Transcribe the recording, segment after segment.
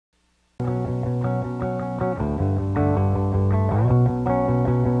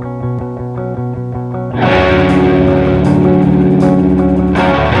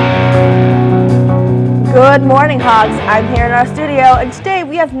Good morning, Hogs. I'm here in our studio, and today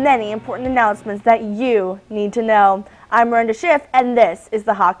we have many important announcements that you need to know. I'm Miranda Schiff, and this is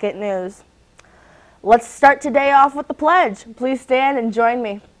the Hawkett News. Let's start today off with the pledge. Please stand and join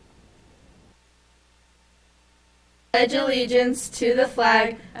me. Pledge allegiance to the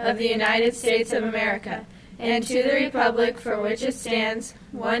flag of the United States of America and to the republic for which it stands,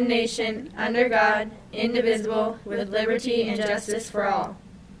 one nation, under God, indivisible, with liberty and justice for all.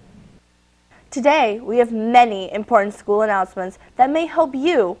 Today, we have many important school announcements that may help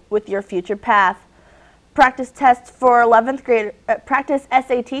you with your future path. Practice tests for 11th grade, practice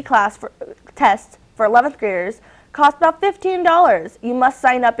SAT class tests for 11th graders cost about $15. You must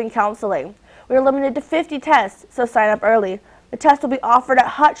sign up in counseling. We are limited to 50 tests, so sign up early. The test will be offered at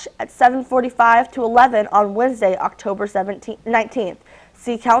Hutch at 7:45 to 11 on Wednesday, October 19th.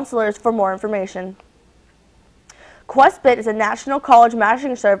 See counselors for more information. QuestBit is a national college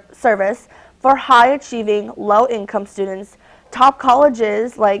matching service for high-achieving, low-income students. Top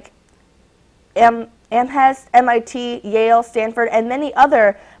colleges like Amherst, MIT, Yale, Stanford, and many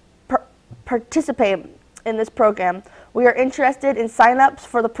other participate in this program. We are interested in sign-ups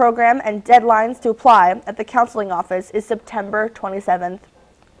for the program, and deadlines to apply at the counseling office is September 27th.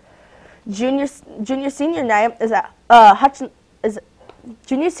 Junior senior night is at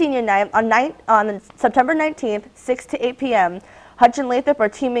Junior senior night on September 19th, 6 to 8 p.m. Hutch and Lathrop are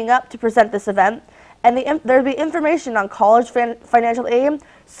teaming up to present this event, and there will be information on college financial aid,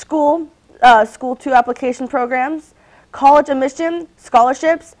 School 2 application programs, college admission,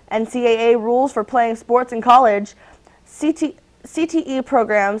 scholarships, NCAA rules for playing sports in college, CTE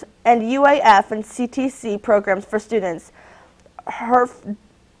programs, and UAF and CTC programs for students. Herf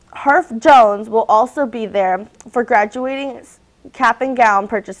Jones will also be there for graduating cap and gown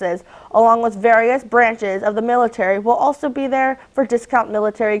purchases, along with various branches of the military will also be there for discount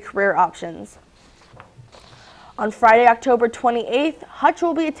military career options. On Friday, October 28th, Hutch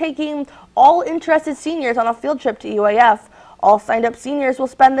will be taking all interested seniors on a field trip to UAF. All signed-up seniors will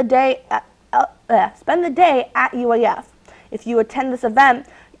spend the day at UAF. If you attend this event,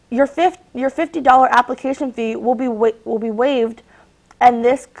 your $50 application fee will be waived, and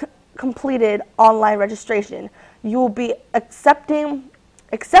this completed online registration. You will be accepted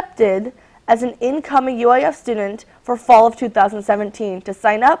as an incoming UAF student for fall of 2017. To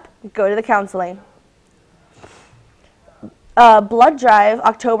sign up, go to the counseling. Blood drive,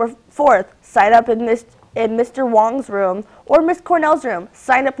 October 4th. Sign up in Mr. Wong's room or Miss Cornell's room.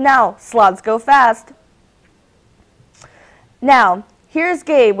 Sign up now. Slots go fast. Now, here's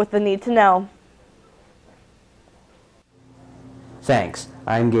Gabe with the Need to Know. Thanks.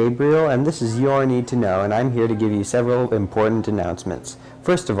 I'm Gabriel, and this is Your Need to Know, and I'm here to give you several important announcements.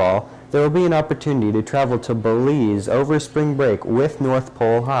 First of all, there will be an opportunity to travel to Belize over spring break with North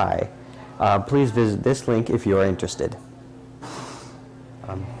Pole High. Please visit this link if you are interested.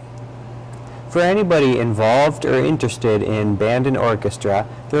 For anybody involved or interested in band and orchestra,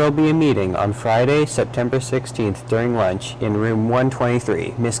 there will be a meeting on Friday, September 16th during lunch in room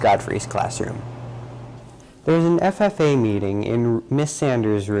 123, Miss Godfrey's classroom. There's an FFA meeting in Miss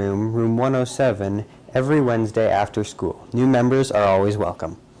Sanders' room, room 107, every Wednesday after school. New members are always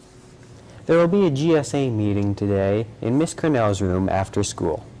welcome. There will be a GSA meeting today in Miss Cornell's room after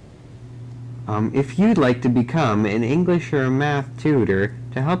school. If you'd like to become an English or math tutor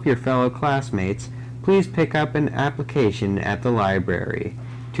to help your fellow classmates, please pick up an application at the library.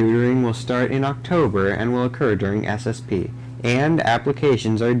 Tutoring will start in October and will occur during SSP, and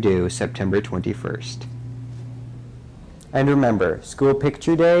applications are due September 21st. And remember, School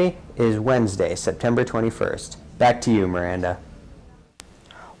Picture Day is Wednesday, September 21st. Back to you, Miranda.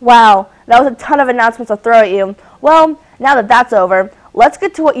 Wow, that was a ton of announcements to throw at you. Well, now that that's over, let's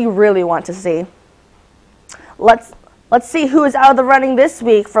get to what you really want to see. Let's see who is out of the running this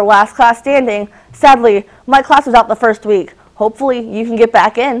week for last class standing. Sadly, my class was out the first week. Hopefully, you can get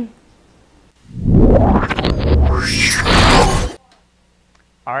back in.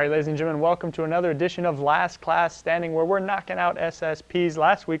 All right, ladies and gentlemen, welcome to another edition of Last Class Standing, where we're knocking out SSPs.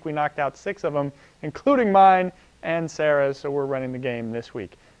 Last week we knocked out 6 of them, including mine and Sarah's, so we're running the game this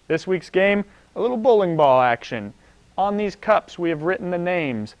week. This week's game, a little bowling ball action. On these cups we have written the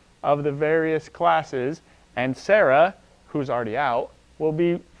names of the various classes, and Sarah, who's already out, will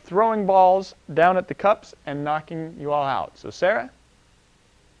be throwing balls down at the cups and knocking you all out. So Sarah,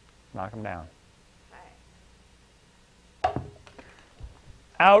 knock them down.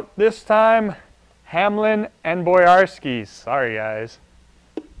 Out this time, Hamlin and Boyarsky. Sorry, guys.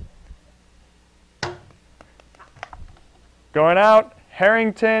 Going out,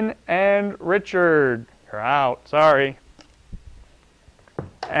 Harrington and Richard. You're out. Sorry.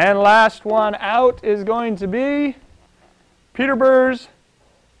 And last one out is going to be Peterborough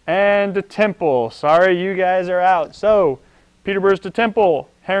and DeTemple. Sorry, you guys are out. So, Peterborough DeTemple,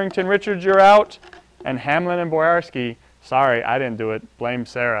 Harrington Richards, you're out, and Hamlin and Boyarski. Sorry, I didn't do it. Blame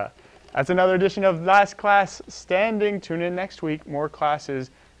Sarah. That's another edition of Last Class Standing. Tune in next week. More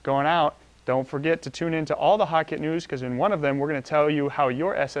classes going out. Don't forget to tune in to all the Hawkett News, because in one of them, we're going to tell you how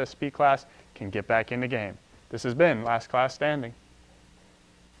your SSP class can get back in the game. This has been Last Class Standing.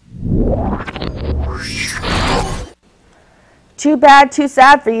 Too bad, too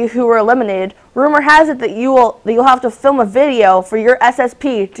sad for you who were eliminated. Rumor has it that you'll have to film a video for your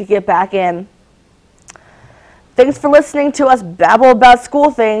SSP to get back in. Thanks for listening to us babble about school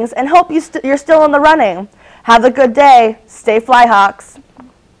things, and hope you're still in the running. Have a good day. Stay Flyhawks.